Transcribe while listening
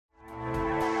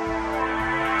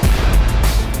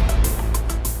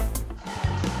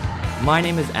My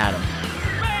name is Adam,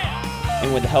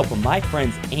 and with the help of my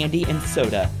friends Andy and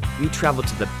Soda, we travel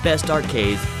to the best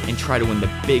arcades and try to win the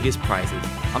biggest prizes.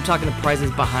 I'm talking the prizes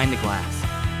behind the glass.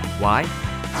 Why?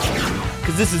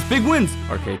 Because this is Big Wins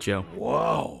Arcade Show.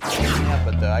 Whoa. Yeah,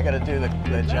 but I gotta do the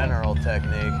general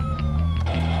technique.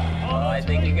 Oh, I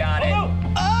think you got it. Oh!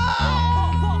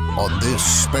 On this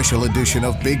special edition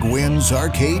of Big Wins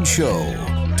Arcade Show,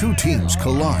 two teams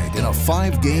collide in a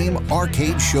 5-game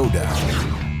arcade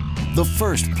showdown. The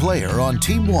first player on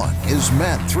Team 1 is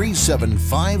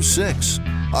Matt3756,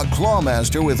 a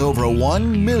clawmaster with over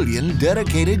 1 million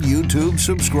dedicated YouTube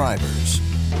subscribers.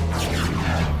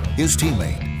 His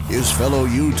teammate is fellow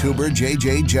YouTuber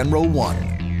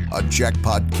JJGeneral1, a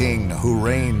jackpot king who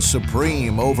reigns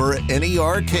supreme over any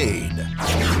arcade.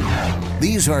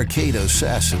 These arcade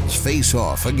assassins face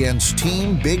off against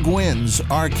Team Big Wins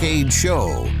Arcade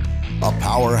Show, a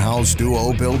powerhouse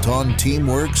duo built on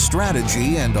teamwork,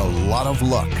 strategy, and a lot of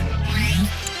luck.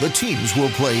 The teams will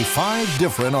play 5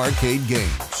 different arcade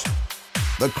games.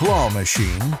 The Claw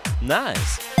Machine.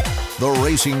 Nice. The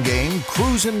racing game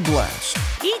Cruise and Blast.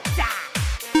 Pizza.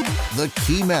 The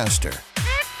Keymaster.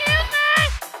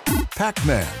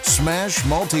 Pac-Man Smash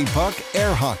Multi-Puck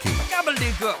Air Hockey.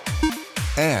 Gobbledygook.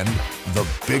 And the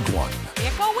big one.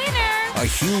 Pick a winner. A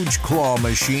huge claw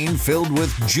machine filled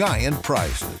with giant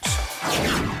prizes.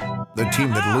 The team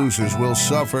that loses will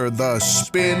suffer the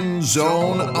Spin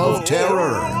Zone of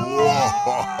Terror.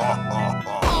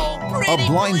 A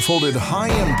blindfolded,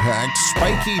 high-impact,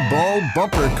 spiky ball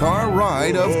bumper car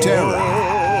ride of terror.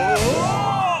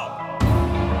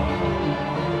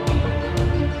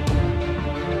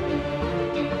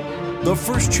 The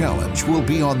first challenge will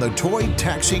be on the toy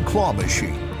taxi claw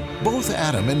machine. Both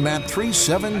Adam and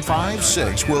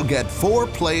Matt3756 will get 4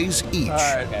 plays each. All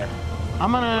right. Okay.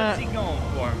 I'm gonna. What's he going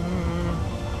for?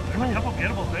 There's a couple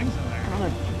gettable things in there. I'm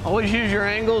gonna always use your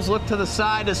angles. Look to the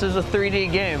side. This is a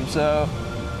 3D game, so.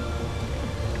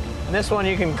 In this one,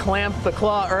 you can clamp the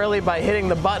claw early by hitting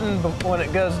the button when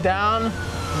it goes down.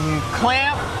 You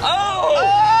clamp.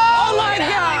 Oh my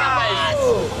gosh!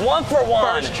 1 for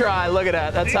 1. First try. Look at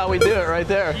that. That's how we do it right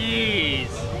there. Jeez.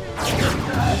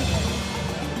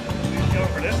 Go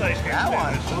for this ice cream. That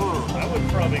one. That would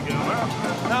probably go.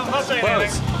 No, not saying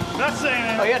anything. Not saying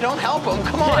anything. Oh yeah, don't help him.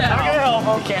 Come on. Not gonna help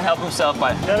him. He can't help himself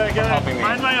by helping me.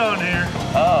 Find my own here.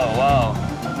 Oh, wow.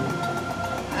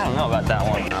 I don't know about that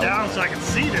one. Take it down so I can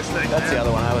see this thing. That's the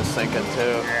other one I was thinking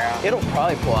too. Yeah. It'll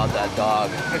probably pull out that dog.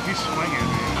 If you swing it.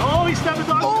 Oh, he stepped the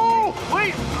dog. Oh!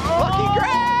 Wait. Lucky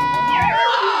grab!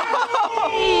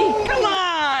 Come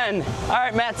on! All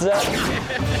right, Matt's up.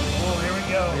 Oh, here we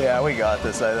go. Yeah, we got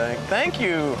this, I think. Thank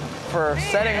you for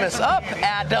setting this up,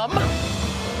 Adam.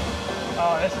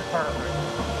 Oh, this is perfect.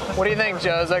 What do you think,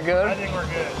 Joe? Is that I good? think we're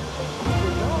good.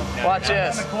 Watch In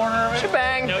this. the corner of it.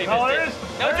 Shebang! No, he Oh, missed there it. is.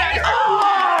 No,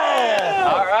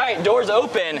 all right, doors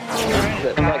open. I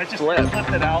just flipped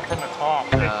it out from the top.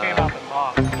 It came out the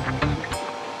top.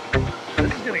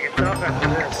 This is gonna get tough after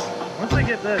this. Once I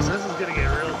get this is gonna get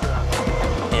real tough.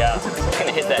 Yeah, it's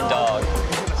gonna hit that dog.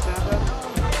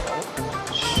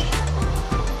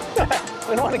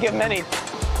 We don't want to give him any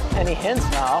hints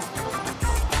now.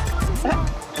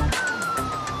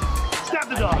 Stab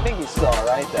the I dog. think he saw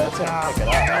right though. It's gonna pick it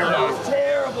up. That's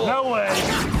terrible. No way.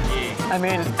 I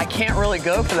mean, I can't really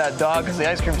go for that dog because the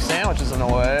ice cream sandwich is in the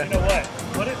way. You know what?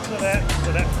 Put it so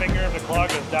that finger of the claw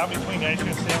goes down between the ice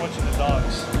cream sandwich and the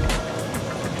dogs.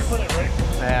 You put it right.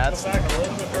 Yeah, Go back a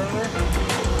little bit further.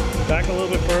 Back a little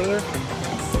bit further.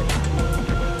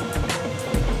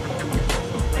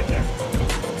 Right there.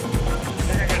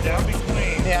 Finger go down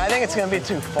between. yeah, I think it's gonna be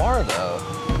too far though.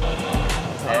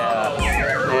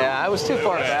 Yeah, I was too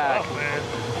far back. Tough, man.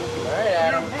 All right,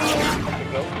 Adam.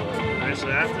 Alright, so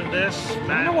after this, I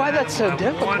wonder why that's so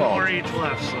difficult. One more each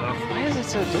left, so Why is it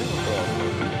so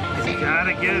difficult? you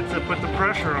gotta get it to put the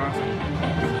pressure on.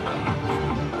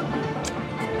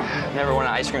 Never wanted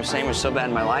an ice cream sandwich so bad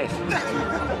in my life.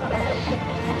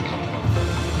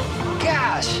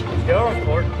 Gosh. He's going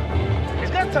for it. He's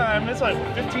got time. It's like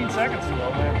 15 seconds to go,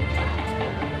 man.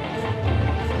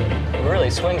 It really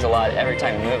swings a lot every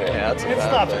time you move it. Yeah, that's a It bad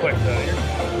stops thing. quick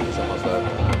though. It's almost over.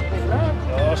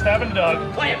 Oh, stabbing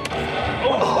Doug. Wham!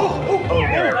 Oh,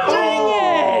 Dang it!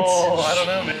 Oh, I don't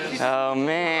know, man. Oh,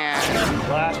 man.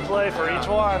 Last play for each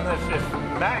one. If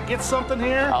Matt gets something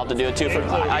here, I'll have to do a 2 for 1.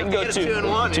 I can go Get a 2 2 and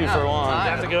 1, 2 yeah. for 1. you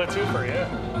have to go 2 for you.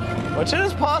 Which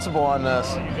is possible on this.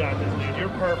 Oh, you got this, dude. You're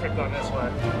perfect on this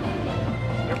one.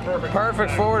 You're perfect.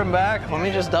 Perfect forward and back. Let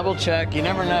me just double check. You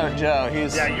never know, Joe.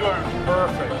 He's. Yeah, you are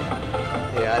perfect.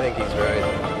 Yeah, I think he's right.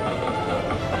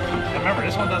 Come Remember,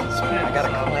 this one doesn't spin. I gotta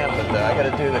clamp it though. I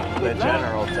gotta do the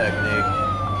general technique.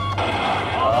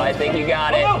 Oh, I think you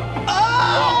got it.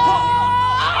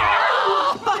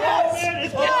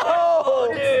 Yes! Oh,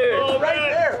 dude! Oh, Right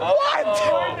man. there.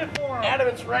 What? Adam,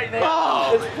 it's right there.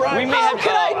 It's right. We may How have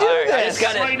can I do I this? just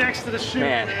got Right it. next to the chute,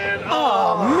 Man. man.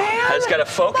 Oh man! I just got to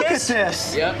Look at focus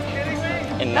this.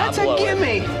 and not That's a blow it.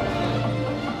 gimme.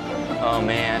 Oh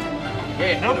man.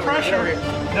 No pressure.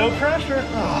 No pressure.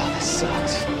 Oh, this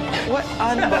sucks. What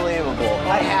unbelievable!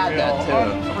 I had that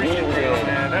too. Unreal,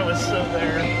 man. That was so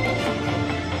there.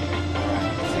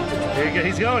 There you go.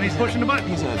 He's going. He's pushing the button.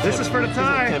 This is for the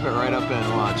tie. Tip it right up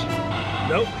in. Watch.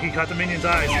 Nope. He caught the minion's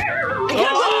eyes.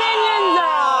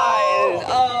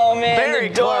 Oh man, Very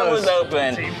the door close. was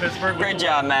open. Team Pittsburgh. Great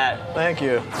job, Matt. Thank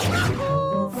you.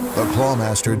 The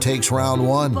Clawmaster takes round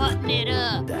one. Button it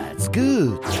up. That's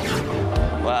good.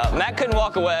 Well, Matt couldn't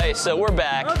walk away, so we're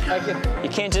back. You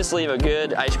can't just leave a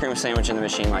good ice cream sandwich in the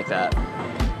machine like that.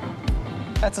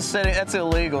 That's a setting. That's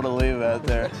illegal to leave out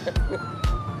there.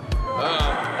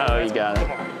 Oh, you got it.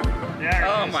 There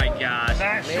Oh my gosh.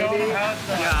 Matt showed him how it's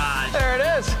done. Gosh. There it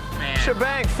is. Man.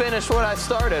 Shebang finished what I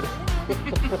started.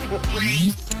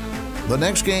 The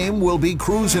next game will be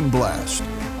Cruisin' Blast,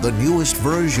 the newest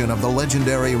version of the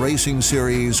legendary racing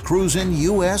series Cruisin'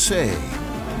 USA.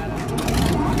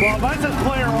 Well, mine says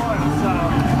player one, so.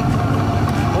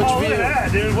 Which Oh, look view? at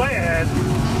that, dude. Way ahead.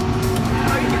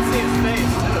 Oh, you can see his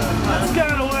face. Let's get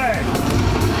it away.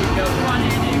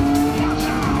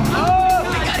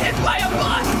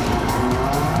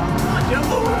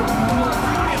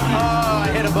 Oh, I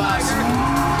hit a bus.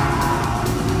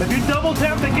 If you double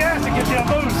tap the gas, it gives you a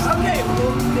boost. Okay.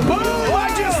 Boom! I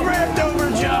just rammed over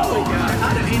Joe.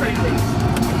 How did he do this?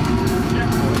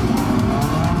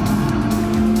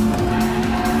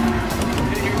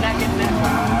 You're neck and neck.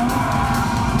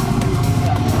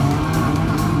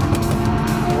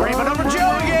 Ramming over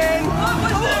Joe again.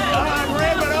 I'm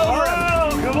ramming over him. Oh,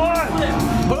 come on.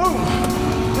 Boom.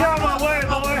 Get out of my way,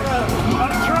 boy.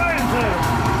 I'm trying to.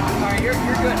 All right, you're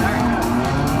good.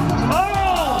 All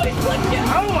right.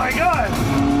 Oh my God.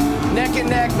 Neck and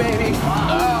neck, baby.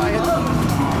 Oh, I hit the...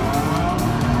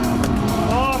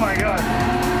 Oh my God.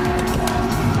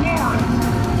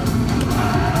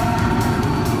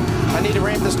 I need to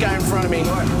ramp this guy in front of me.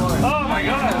 Oh my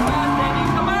God.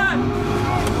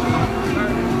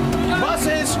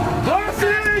 Buses! Buses,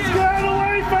 get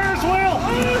away, Ferris wheel.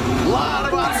 A lot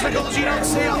of obstacles you don't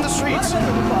see on the streets.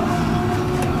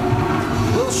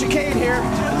 Little chicane here.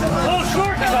 Little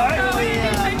shortcut.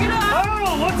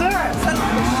 Oh, what's that?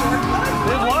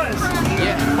 It was.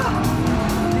 Yeah.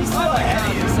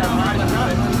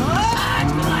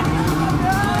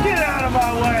 Get out of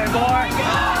my way, boy.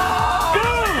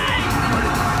 Go!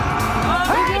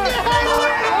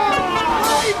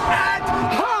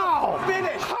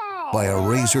 By a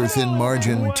razor-thin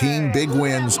margin, Team Big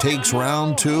Wins takes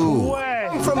round two. Way.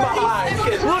 From behind.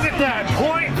 Look at that,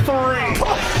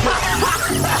 .3.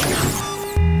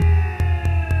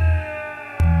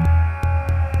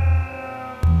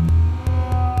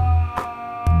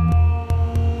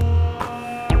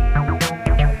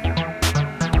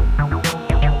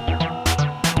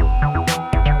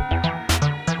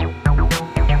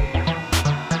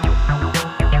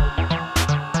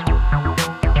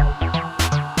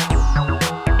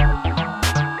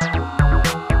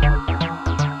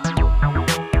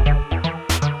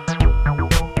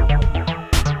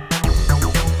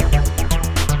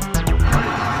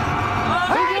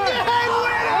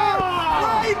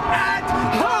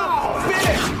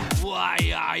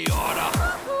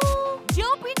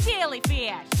 Jumpy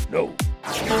jellyfish.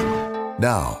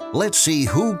 Now, let's see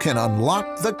who can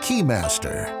unlock the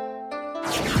Keymaster.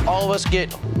 All of us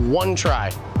get one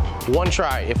try. One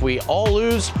try. If we all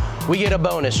lose, we get a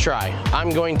bonus try. I'm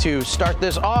going to start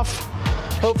this off.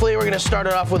 Hopefully we're gonna start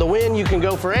it off with a win. You can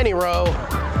go for any row.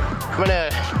 I'm gonna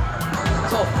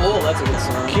It's all full. That's a good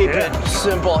sign. keep it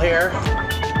simple here.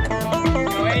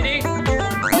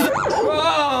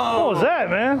 What was that,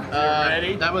 man?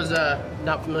 That was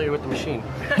not familiar with the machine.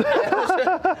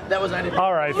 that was I didn't.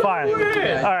 All right, fine.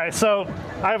 All right, so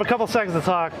I have a couple seconds to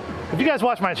talk. If you guys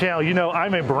watch my channel, you know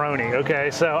I'm a brony,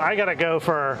 okay? So I gotta go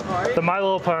for the My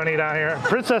Little Pony down here.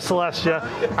 Princess Celestia.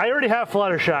 I already have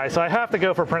Fluttershy, so I have to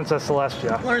go for Princess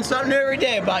Celestia. Learn something new every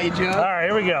day about you, Joe. All right,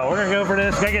 here we go. We're gonna go for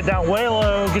this. Gotta get down way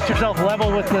low. Get yourself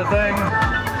level with the thing.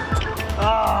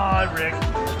 Oh, Rick.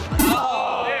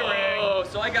 Oh,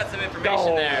 so I got some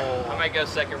information there. I might go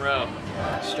second row.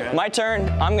 My turn.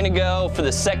 I'm gonna go for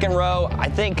the second row. I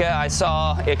think I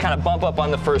saw it kind of bump up on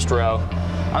the first row.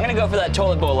 I'm gonna go for that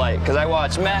toilet bowl light because I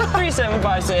watched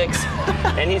Matt3756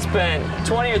 and he spent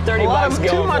 20 or 30 bucks going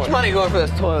too much for it. money going for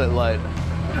this toilet light.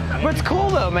 But it's cool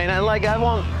though, man. I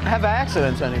won't have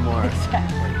accidents anymore.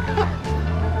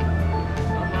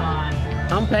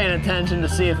 I'm paying attention to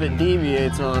see if it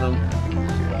deviates on them.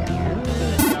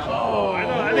 Oh,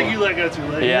 I think you let go too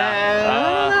late. Yeah.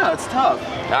 I don't know. It's tough.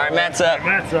 All right, Matt's up.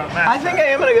 Matt's up. I think I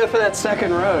am gonna go for that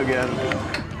second row again.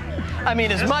 I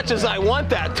mean, as much as I want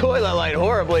that toilet light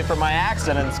horribly for my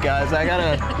accidents, guys,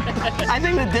 I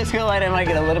think the disco light I might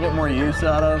get a little bit more use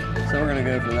out of, so we're gonna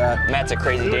go for that. Matt's a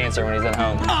crazy dancer when he's at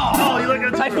home. Oh, you let go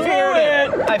too I late. feared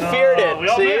it. I feared it. we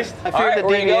all See? missed. I All feared right, the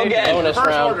we're gonna go deviation. again. Bonus First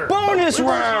round. order. Bonus First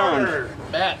round. order.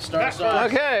 Matt, start us off.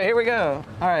 Okay, here we go.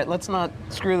 All right, let's not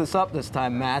screw this up this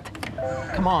time, Matt.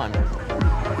 Come on.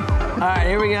 All right,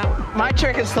 here we go. My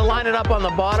trick is to line it up on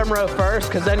the bottom row first,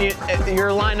 because then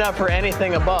you're lined up for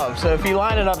anything above. So if you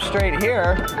line it up straight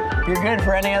here, you're good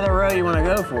for any other row you want to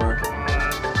go for.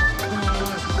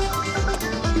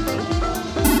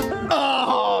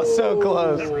 Oh, so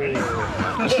close.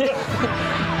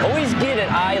 Always get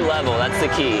at eye level. That's the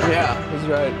key. Yeah, that's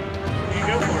right. You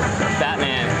go for it.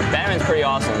 Batman. Batman's pretty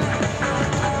awesome.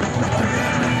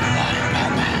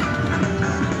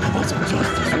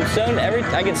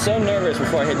 I get so nervous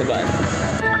before I hit the button.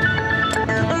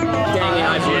 Dang it,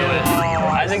 I blew it.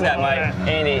 I think that might.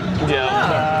 Andy, Joe.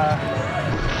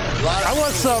 I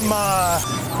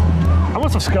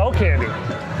want some skull candy.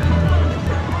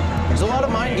 There's a lot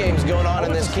of mind games going on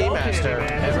in this Skull Keymaster. candy,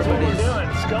 man. That's what we're doing.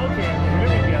 Skull candy.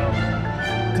 Here we go.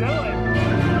 Do it.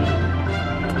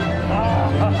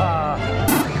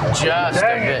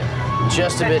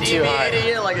 Just a bit too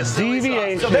high. Like a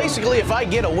Deviation. So basically, if I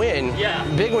get a win,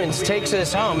 Big Wins takes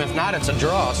this home. If not, it's a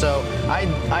draw. So I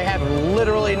have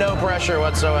literally no pressure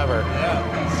whatsoever.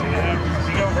 Yeah.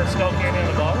 You going for skull candy in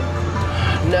the bottom?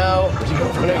 No,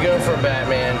 I'm gonna go for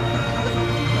Batman.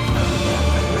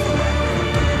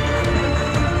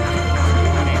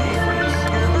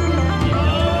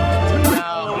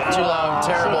 No, too low,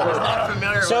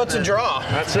 terrible. So it's a draw.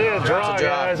 That's it. Draw,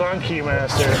 guys, on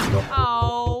Keymaster.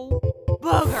 Oh,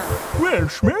 booger. Well,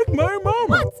 smack my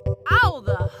mama. What's all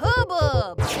the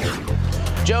hubbub?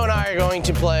 Joe and I are going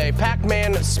to play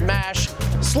Pac-Man Smash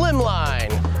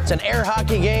Slimline. It's an air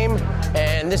hockey game,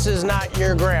 and this is not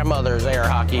your grandmother's air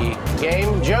hockey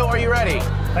game. Joe, are you ready?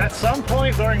 At some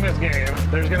point during this game,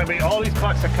 there's going to be all these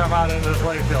pucks that come out into the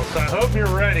playfield, so I hope you're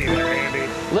ready there, Andy.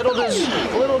 Little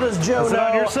does Joe Is it know.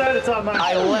 on your side? It's on my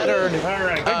I side. lettered. All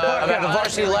right, big puck I've got the out.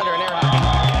 varsity letter in air hockey.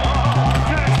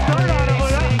 Okay, start on it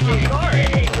with that.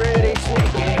 Pretty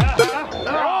sneaky.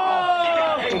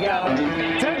 Oh! There you go.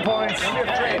 10 points. You're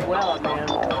playing well, man.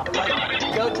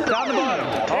 Go to the Down the bottom.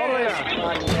 All the way down.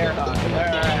 air hockey. All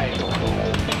right.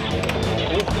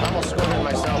 Ooh, I almost squirted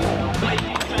myself.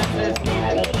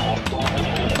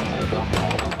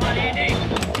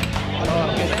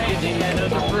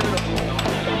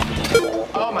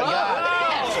 Oh my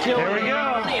God. Here we go.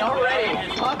 Already.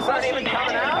 Pucks aren't even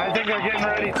coming out. I think they're getting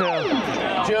ready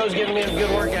to. Joe's giving me a good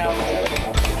workout.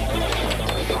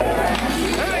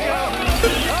 There they go.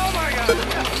 Oh my God.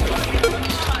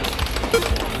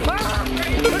 Ah,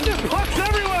 there's just pucks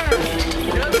everywhere.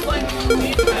 Just like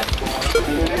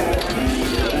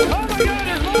Oh my God,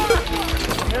 there's more.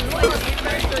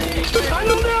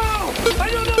 I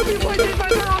don't know if you play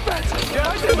defense or offense. I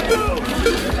just do.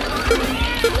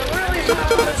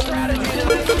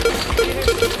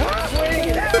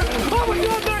 Oh my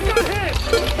God, that got hit!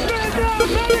 Man down,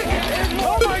 medic!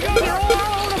 Oh my God, they're all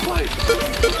over the place!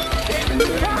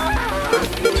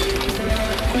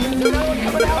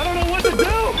 I don't know what to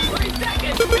do! 3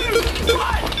 seconds. 2,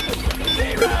 1,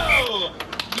 0.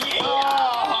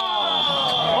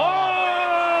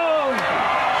 Oh!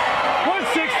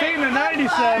 116 to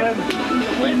 97.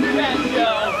 Win that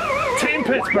show. Team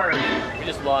Pittsburgh. We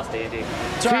just lost, Andy.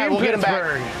 It's all right, we'll get him back.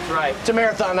 That's right. It's a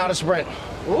marathon, not a sprint.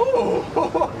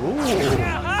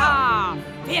 Ah,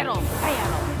 fiddle,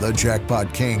 faddle. The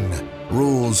Jackpot King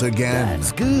rules again.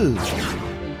 That's good.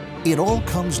 It all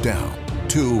comes down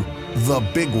to the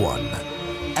big one.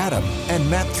 Adam and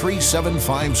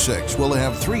Matt3756 will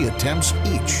have 3 attempts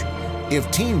each. If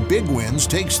Team Big Wins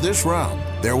takes this round,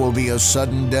 there will be a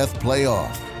sudden death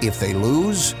playoff. If they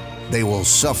lose, they will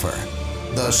suffer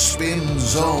the spin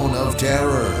zone of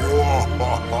terror.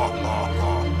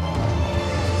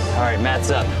 All right, Matt's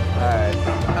up. I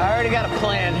already got a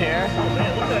plan here.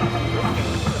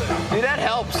 Dude, that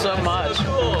helps so much.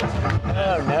 Oh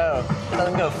no, it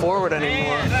doesn't go forward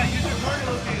anymore.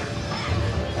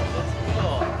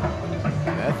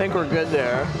 I think we're good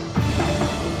there.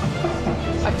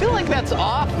 I feel like that's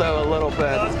off though a little bit.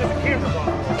 Let's get the cameras on.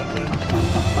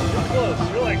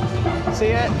 See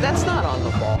it? That's not on the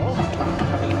ball.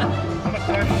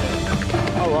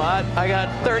 A lot. I got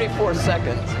 34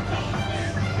 seconds.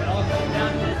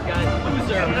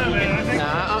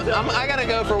 Nah, I gotta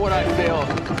go for what I feel.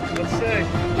 Let's see.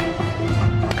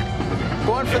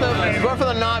 Going for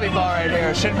the knobby ball right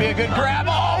here. Should be a good grab.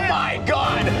 Oh my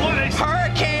God!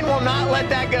 Hurricane will not let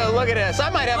that go. Look at this. I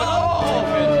might have it. Oh,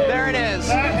 there it is.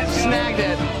 Snagged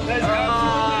it.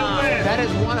 That is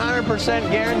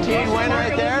 100% guaranteed win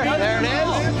right there. There it is.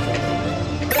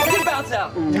 It's gonna bounce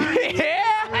out.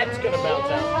 Yeah! It's gonna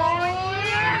bounce out.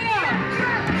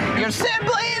 You're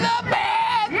simply the best!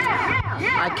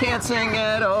 I can't sing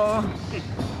at all.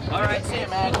 All right.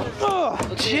 Oh,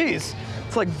 jeez.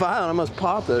 It's like violent. I almost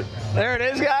popped it. There it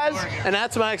is, guys. And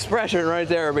that's my expression right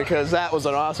there because that was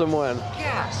an awesome win.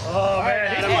 Oh,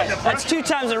 man. That's 2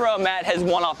 times in a row Matt has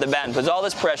won off the bat. Puts all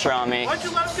this pressure on me. Why'd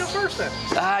you let him go first then?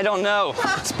 I don't know.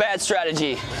 It's bad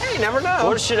strategy. Hey, you never know.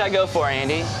 What should I go for,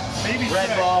 Andy? Maybe Red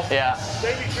ball. Yeah.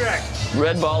 Baby Shrek.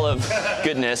 Red ball of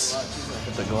goodness.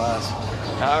 It's a glass.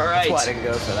 All right. That's why I didn't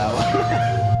go for that one.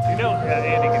 You know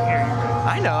Andy can hear you,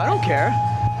 right? I know. I don't care.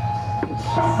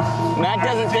 Matt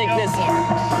doesn't think this.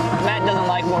 Matt doesn't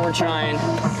like what we're trying.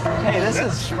 Hey, this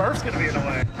is. Smurf's gonna be in the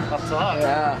way. Up top.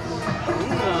 Yeah.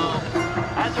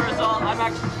 As a result, I'm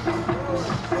actually.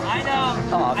 I know.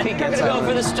 Oh, if he I'm gets gonna go over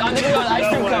for this. I'm gonna go with ice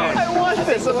cream No way. cone. I want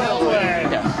this. No way.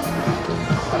 Yeah.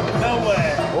 No way.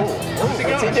 What's he He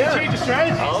changed his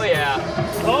strategy. Oh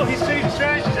yeah. Oh, he's changed his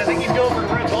strategies. I think he's going for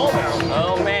the red ball now.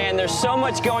 Oh man, there's so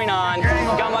much going on.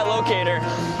 Got my locator.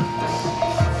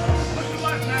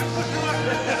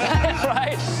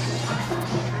 Right.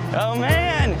 Oh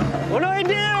man, what do I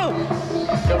do?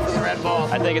 Go for the red ball.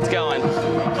 I think it's going.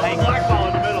 Black ball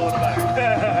in the middle of the back.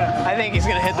 I think he's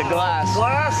gonna hit the glass.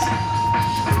 Glass.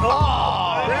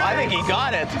 Oh, I think he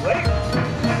got it. Wait.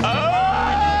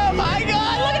 Oh my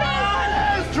God! Look at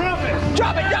that! Drop it.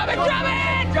 Drop it! Drop it! Drop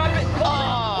it! Drop it!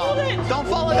 Oh! Don't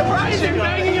fall into prize. You're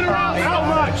banging it around. How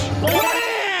much?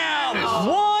 Bam!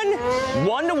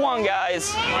 1-1,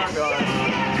 guys.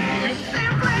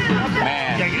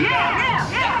 Man.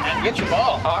 Get your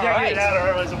ball. All Yeah, right. get it out or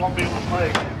otherwise it won't be able to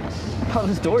play. Oh,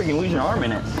 this door, you can lose your arm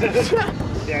in it.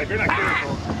 Yeah, if you're not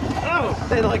careful. Oh!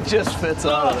 It like just fits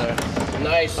out of there.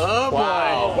 Nice. Oh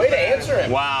Wow. boy! Way to answer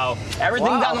him. Wow.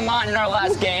 Everything's Wow. on the line in our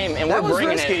last game, and That we're was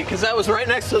bringing risky it. because that was right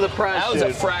next to the prize That was a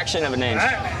chute. fraction of an inch.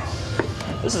 Alright.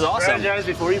 This is awesome. Strategize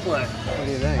before you play. What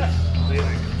do you think? What do you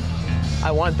think?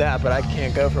 I want that, but I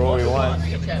can't go for what we want. I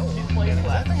think it's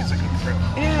a good trip.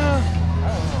 Yeah.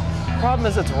 Problem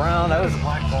is it's round. I was.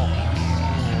 Black ball.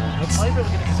 Because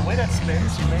the way that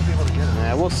spins, you may be able to get it.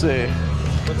 Yeah, we'll see.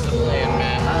 What's the plan,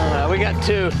 man? I don't know.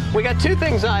 We got two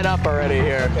things eyed up already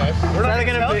here. Okay. We're not Is that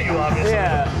going to tell you, obviously.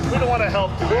 Yeah. We don't want to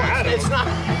help. It's not.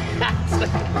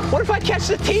 What if I catch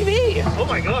the TV? Oh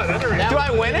my God, I never Do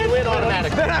I win it? Win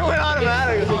automatically. Then I win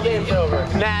automatically. The game's over.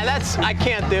 Nah, I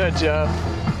can't do it, Joe.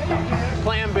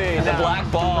 Plan B. The no. black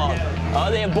ball. Oh,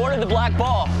 they aborted the black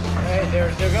ball. Hey,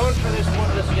 they're going for this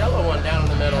yellow one down in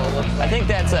the middle. It looks I think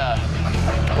that's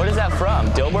what is that from?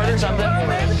 Dilbert or something?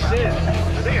 Sid.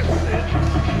 I think it's Sid.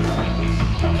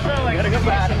 Gotta go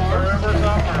back.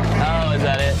 Oh, is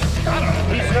that it?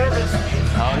 He's nervous.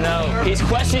 Oh no, he's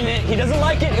questioning it. He doesn't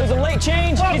like it. It was a late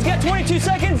change. He's got 22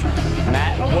 seconds.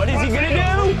 Matt, what is he gonna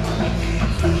do?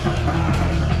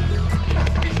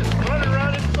 He's just running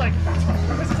around.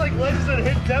 This is like Legends of the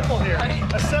Hidden Temple here.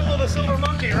 Assemble the silver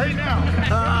monkey right now.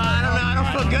 I don't know. I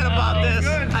don't feel good about this.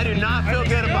 Good. I do not feel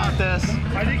good about this.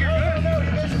 I think you're good.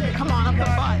 Come on, up the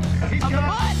butt. Up the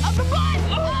butt. Up the butt.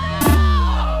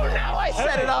 Oh, now I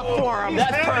set it up for him.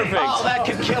 That's perfect. Oh, that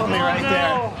could kill me right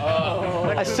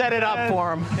there. I set it up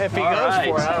for him. If he All goes right.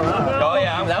 for it, I don't know. Oh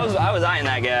yeah, I was eyeing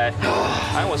that guy.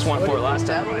 I almost won for it last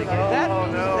time.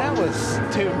 That was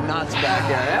too nuts back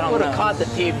there. That would have caught the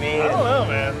TV. I don't know,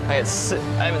 man. I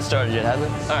haven't started yet, has it?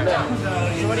 All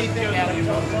right. So what do you think, Adam?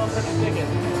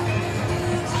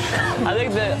 I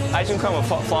think the ice cream cone will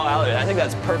fall out of it. I think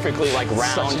that's perfectly like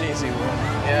round. Such an easy one.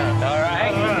 Yeah. All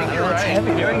right. You're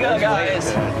right. Here we go,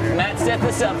 guys. Matt set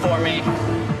this up for me.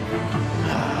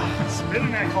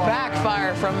 Spinning that claw.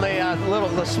 Backfire from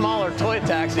the smaller toy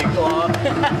taxi claw.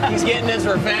 He's getting his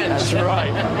revenge. That's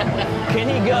right. Can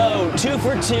he go 2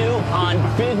 for 2 on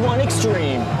Big One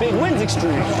Extreme? Big Wins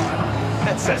Extreme.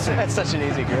 That's such an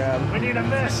easy grab. We need a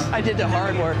miss. I did the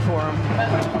hard work for him.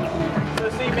 So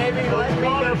see, maybe let me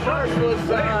go first was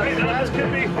Wait, no, this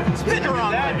could be. Spin the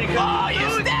wrong way. Oh, you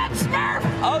stabbed Smurf!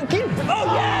 Oh,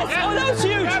 yes! Oh, that was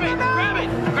huge!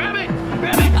 Grab it!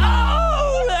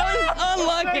 Oh, that was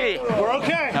unlucky. We're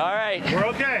okay. All right, We're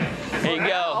okay. here you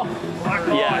go. Black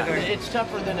ball, Yeah. I think. It's tough.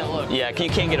 tougher than it looks. Yeah, you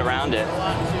can't get around it. A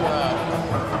lot to,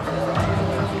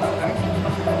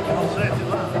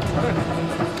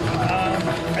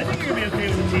 I think you're gonna be okay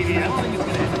with the TV. I don't think it's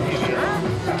gonna hit the TV.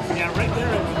 Yeah, right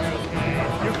there it's gonna be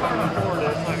okay. You're far enough forward that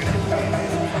it's not gonna hit the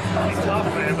TV. It's tough,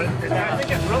 man, but I think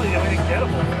it's really,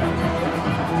 gettable.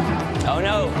 Oh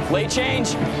no, late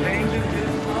change.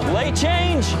 Late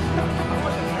change.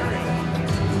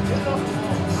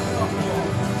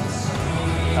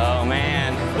 Oh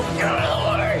man. Get out of the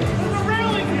way! There's a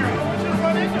railing here. How would you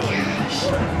run into it?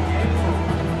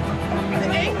 The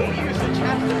angle usage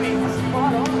has to be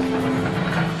spot on.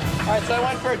 All right, so I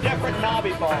went for a different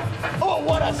knobby ball. Oh,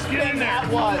 what a spin that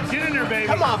was. Get in there, baby.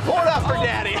 Come on, pull it up for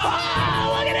Daddy.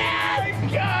 Oh, look at that!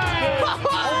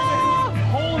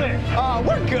 Hold it. Oh,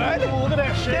 we're good. Oh, look at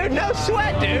that shit. Dude, no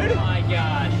sweat, dude. Oh my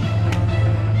gosh.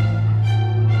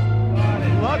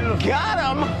 Look, got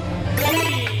him.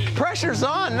 Pressure's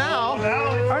on now.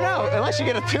 Or no, unless you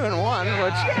get a 2-in-1,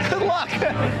 which, good luck.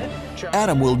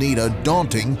 Adam will need a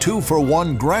daunting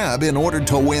 2-for-1 grab in order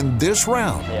to win this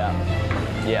round. Yeah.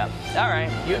 Yeah. All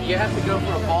right. you have to go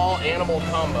for a ball-animal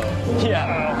combo.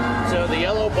 Yeah. So the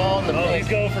yellow ball and the Oh, pink. he's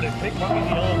going for the pink monkey and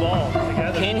the yellow ball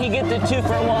together. Can he get the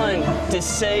 2-for-1 to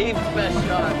save Best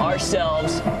shot.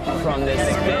 ourselves from this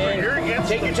spin? You're against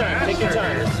Take your time. Take your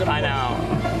time. This is I know.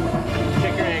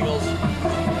 Check your angles.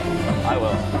 I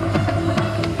will.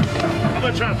 I'm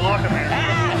gonna try to block him here.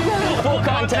 Full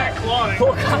contact. clawing.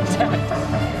 Full contact.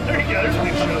 There you go. There's a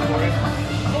big show for you.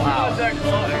 Full contact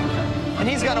clawing. And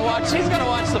he's gonna watch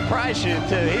the prize shoot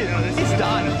too. He's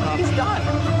done. He's done.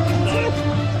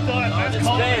 Done. That's It's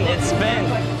called spin. It's spin.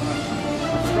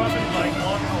 Scrubbing like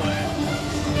walking away.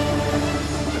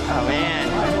 Oh man.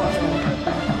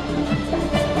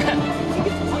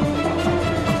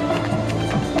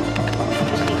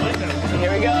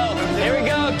 Here we go. Here we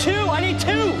go. 2. I need 2.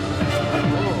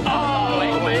 Oh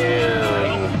man.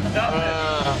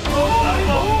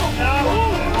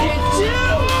 Get 2.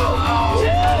 2.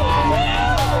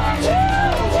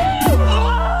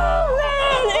 Oh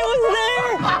man, it was there.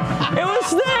 It was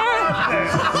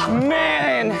there.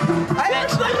 Man. I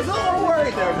actually was a little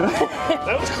worried there.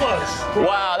 That was close.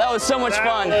 Wow, that was so much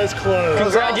fun. That was close.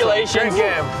 Congratulations.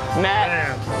 Great game.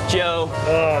 Matt, Man. Joe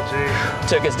Oh, gee.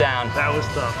 took us down. That was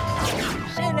tough.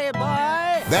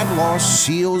 That loss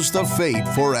seals the fate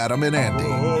for Adam and Andy.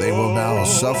 They will now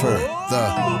suffer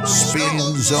the spin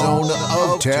zone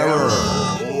of terror.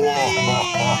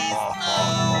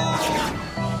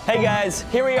 Hey guys,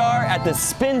 here we are at the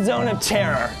spin zone of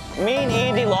terror. Me and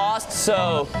Andy lost,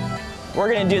 so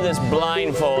we're gonna do this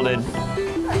blindfolded.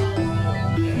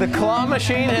 The claw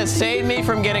machine has saved me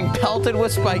from getting pelted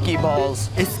with spiky balls.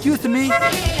 Excuse me?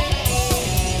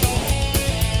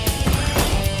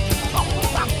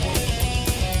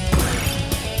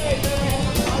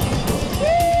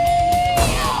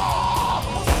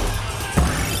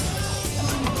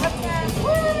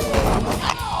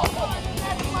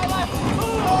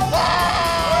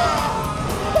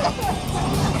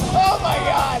 Oh my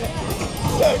God!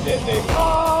 So dizzy.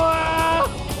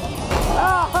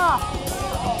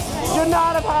 Should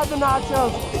not have had the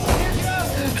nachos.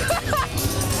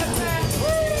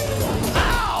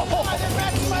 Ow!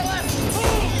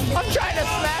 I'm trying to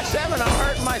smash them and I'm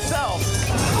hurting myself.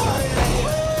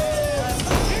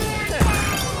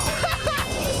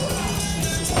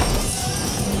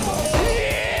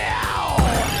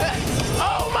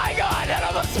 Oh my God! That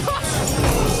almost.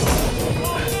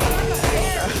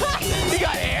 You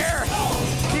got air.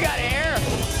 You got air.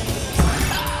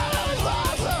 That was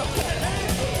awesome.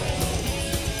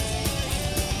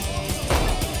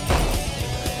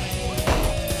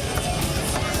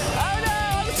 Oh no,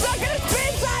 I'm stuck in a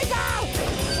spin cycle!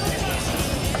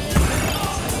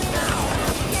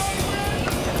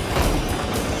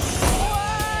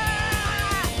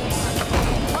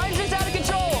 Mine's just out of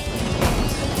control.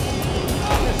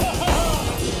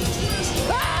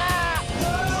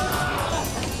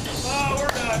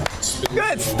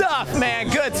 Good stuff, man,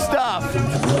 good stuff.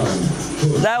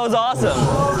 That was awesome.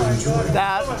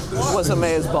 That was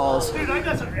amazeballs. Dude, I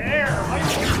got some air.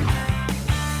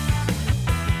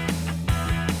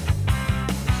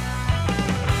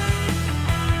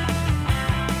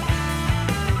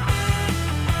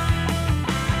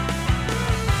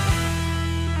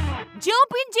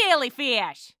 Jumping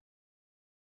jellyfish.